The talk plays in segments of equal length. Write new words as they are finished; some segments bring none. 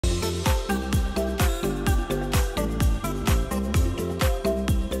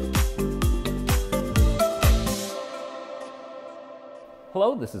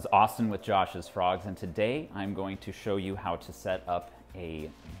Hello, this is Austin with Josh's Frogs, and today I'm going to show you how to set up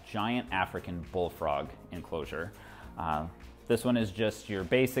a giant African bullfrog enclosure. This one is just your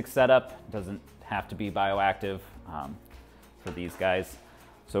basic setup, doesn't have to be bioactive for these guys.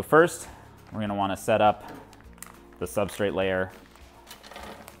 So first, we're going to want to set up the substrate layer.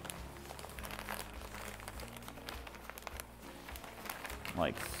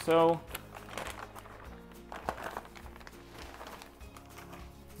 Like so.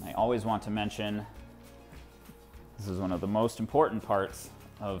 I always want to mention, this is one of the most important parts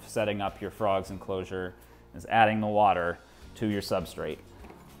of setting up your frog's enclosure, is adding the water to your substrate.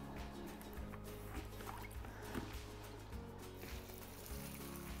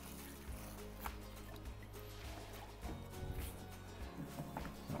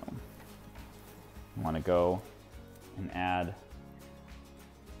 So, you want to go and add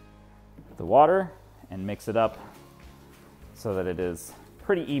the water and mix it up so that it is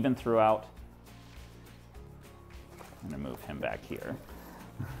pretty even throughout. I'm going to move him back here.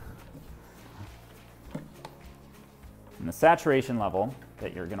 And the saturation level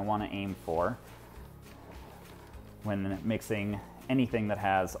that you're going to want to aim for when mixing anything that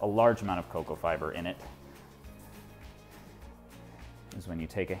has a large amount of cocoa fiber in it is when you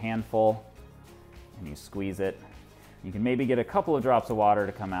take a handful and you squeeze it. You can maybe get a couple of drops of water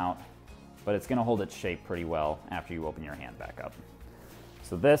to come out, but it's going to hold its shape pretty well after you open your hand back up.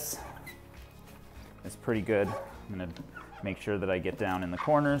 So this is pretty good. I'm going to make sure that I get down in the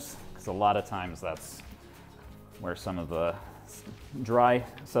corners, because a lot of times that's where some of the dry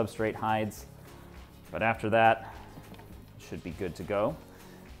substrate hides. But after that, it should be good to go.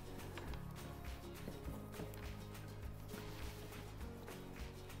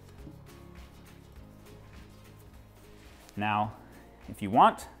 Now, if you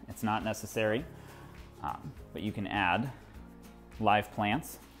want, it's not necessary, but you can add live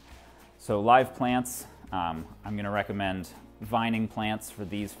plants. So live plants, I'm going to recommend vining plants for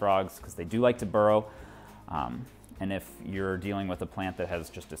these frogs because they do like to burrow. And if you're dealing with a plant that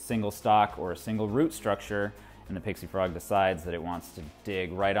has just a single stalk or a single root structure, and the pixie frog decides that it wants to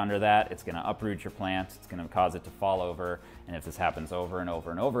dig right under that, it's going to uproot your plant, it's going to cause it to fall over, and if this happens over and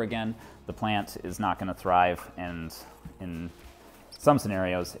over and over again, the plant is not going to thrive, and in some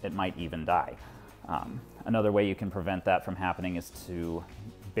scenarios, it might even die. Another way you can prevent that from happening is to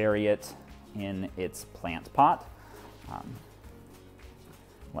bury it in its plant pot,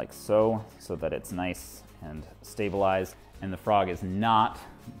 like so that it's nice and stabilized, and the frog is not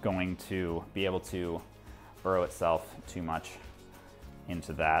going to be able to burrow itself too much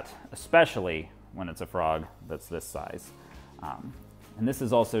into that, especially when it's a frog that's this size. And this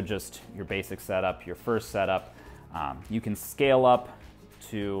is also just your basic setup, your first setup. You can scale up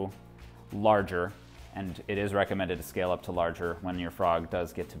to larger, and it is recommended to scale up to larger when your frog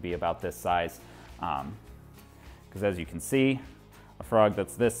does get to be about this size. Because as you can see, a frog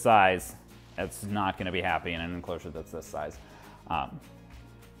that's this size, it's not going to be happy in an enclosure that's this size.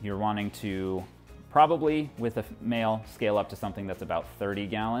 You're wanting to probably, with a male, scale up to something that's about 30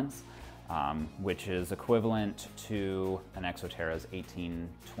 gallons, which is equivalent to an Exoterra's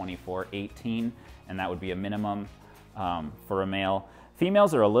 18-24-18, and that would be a minimum for a male.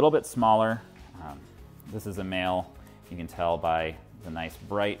 Females are a little bit smaller. This is a male. You can tell by the nice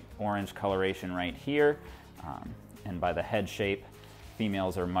bright orange coloration right here, and by the head shape.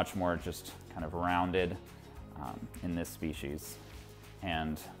 Females are much more just kind of rounded in this species,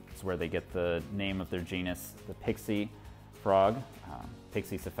 and it's where they get the name of their genus, the pixie frog,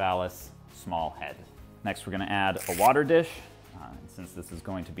 Pixie-cephalus, small head. Next, we're going to add a water dish. Since this is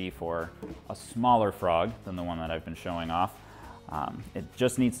going to be for a smaller frog than the one that I've been showing off, it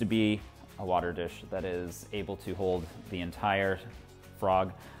just needs to be a water dish that is able to hold the entire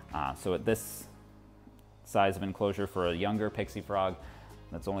frog. So at this size of enclosure for a younger pixie frog,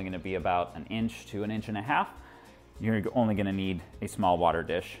 that's only going to be about 1 inch to 1.5 inches, you're only going to need a small water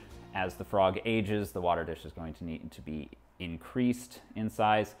dish. As the frog ages, the water dish is going to need to be increased in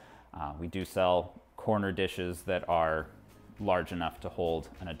size. We do sell corner dishes that are large enough to hold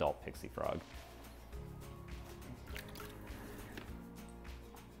an adult pixie frog.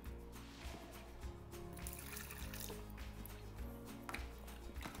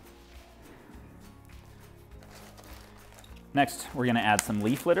 Next, we're going to add some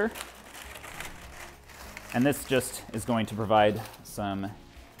leaf litter. And this just is going to provide some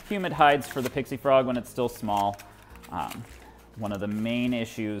humid hides for the pixie frog when it's still small. One of the main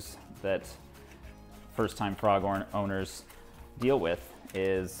issues that first-time frog owners deal with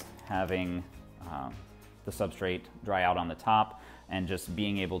is having the substrate dry out on the top and just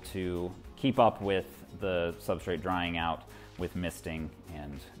being able to keep up with the substrate drying out with misting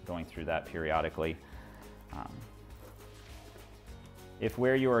and going through that periodically. If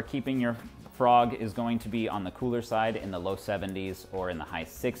where you are keeping your frog is going to be on the cooler side in the low 70s or in the high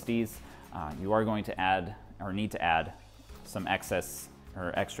 60s, you are going to add or need to add some excess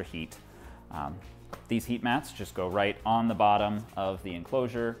or extra heat. These heat mats just go right on the bottom of the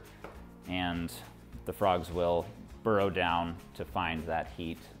enclosure, and the frogs will burrow down to find that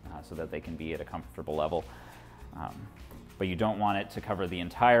heat so that they can be at a comfortable level. But you don't want it to cover the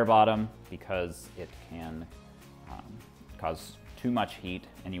entire bottom because it can cause too much heat,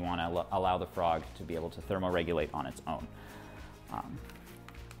 and you want to allow the frog to be able to thermoregulate on its own.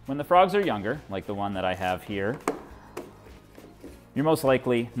 When the frogs are younger, like the one that I have here, you're most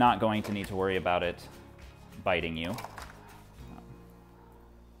likely not going to need to worry about it biting you.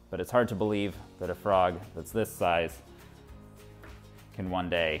 But it's hard to believe that a frog that's this size can one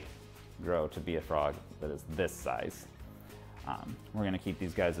day grow to be a frog that is this size. We're going to keep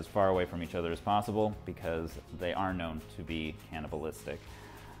these guys as far away from each other as possible because they are known to be cannibalistic.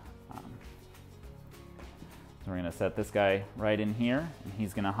 So we're going to set this guy right in here, and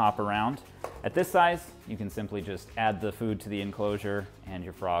he's going to hop around. At this size, you can simply just add the food to the enclosure and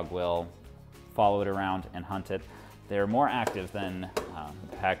your frog will follow it around and hunt it. They're more active than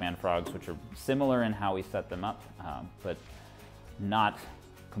Pac-Man frogs, which are similar in how we set them up, but not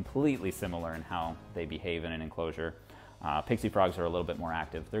completely similar in how they behave in an enclosure. Pixie frogs are a little bit more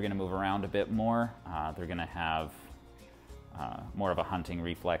active. They're going to move around a bit more. They're going to have more of a hunting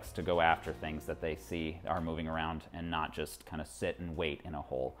reflex to go after things that they see are moving around and not just kind of sit and wait in a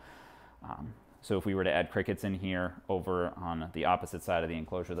hole. So if we were to add crickets in here over on the opposite side of the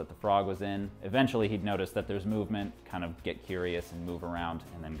enclosure that the frog was in, eventually he'd notice that there's movement, kind of get curious and move around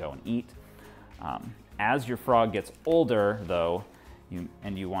and then go and eat. As your frog gets older though,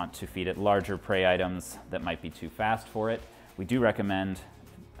 and you want to feed it larger prey items that might be too fast for it, we do recommend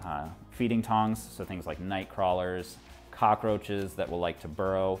feeding tongs, so things like night crawlers, cockroaches that will like to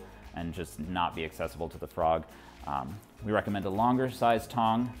burrow and just not be accessible to the frog. We recommend a longer size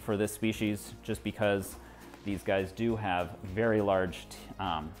tong for this species just because these guys do have very large,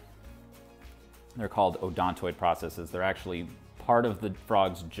 they're called odontoid processes. They're actually part of the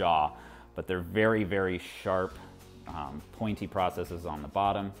frog's jaw, but they're very, very sharp, pointy processes on the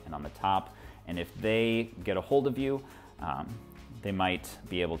bottom and on the top. And if they get a hold of you, they might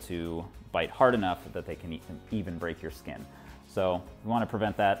be able to bite hard enough that they can even break your skin. So we want to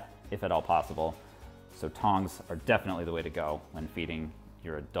prevent that if at all possible. So tongs are definitely the way to go when feeding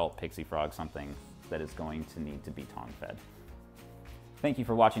your adult pixie frog something that is going to need to be tong fed. Thank you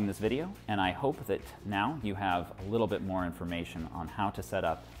for watching this video, and I hope that now you have a little bit more information on how to set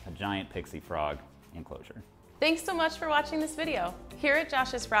up a giant pixie frog enclosure. Thanks so much for watching this video. Here at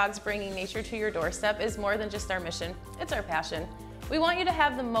Josh's Frogs, bringing nature to your doorstep is more than just our mission, it's our passion. We want you to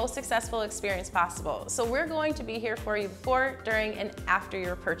have the most successful experience possible, so we're going to be here for you before, during, and after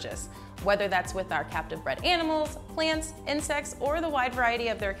your purchase, whether that's with our captive-bred animals, plants, insects, or the wide variety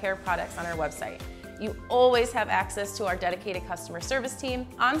of their care products on our website. You always have access to our dedicated customer service team,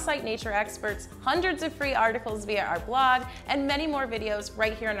 on-site nature experts, hundreds of free articles via our blog, and many more videos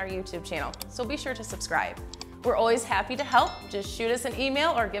right here on our YouTube channel, so be sure to subscribe. We're always happy to help. Just shoot us an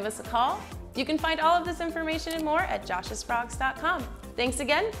email or give us a call. You can find all of this information and more at joshsfrogs.com. Thanks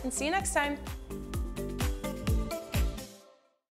again, and see you next time.